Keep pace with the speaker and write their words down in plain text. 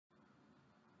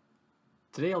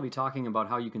Today I'll be talking about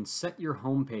how you can set your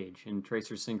home page in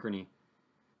Tracer Synchrony.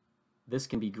 This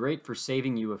can be great for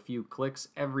saving you a few clicks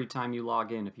every time you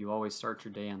log in if you always start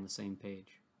your day on the same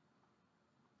page.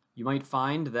 You might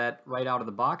find that right out of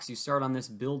the box you start on this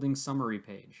building summary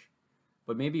page,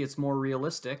 but maybe it's more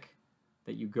realistic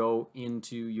that you go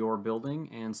into your building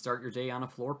and start your day on a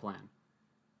floor plan.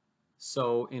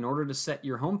 So in order to set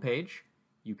your home page,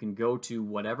 you can go to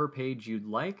whatever page you'd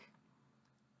like.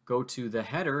 Go to the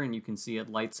header and you can see it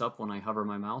lights up when I hover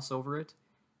my mouse over it,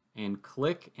 and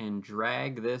click and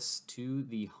drag this to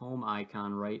the home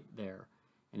icon right there.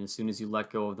 And as soon as you let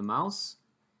go of the mouse,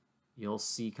 you'll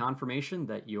see confirmation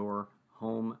that your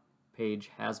home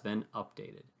page has been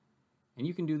updated. And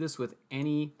you can do this with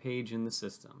any page in the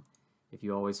system. If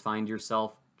you always find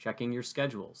yourself checking your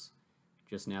schedules,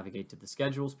 just navigate to the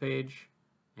schedules page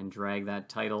and drag that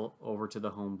title over to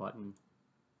the home button.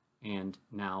 And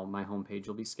now my home page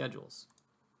will be schedules.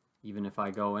 Even if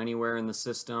I go anywhere in the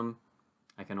system,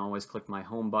 I can always click my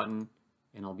home button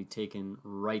and I'll be taken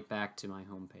right back to my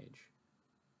home page.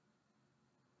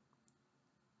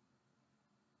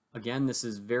 Again, this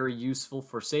is very useful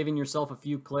for saving yourself a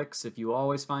few clicks. If you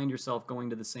always find yourself going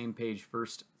to the same page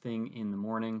first thing in the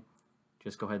morning,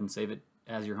 just go ahead and save it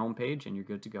as your home page and you're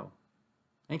good to go.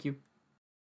 Thank you.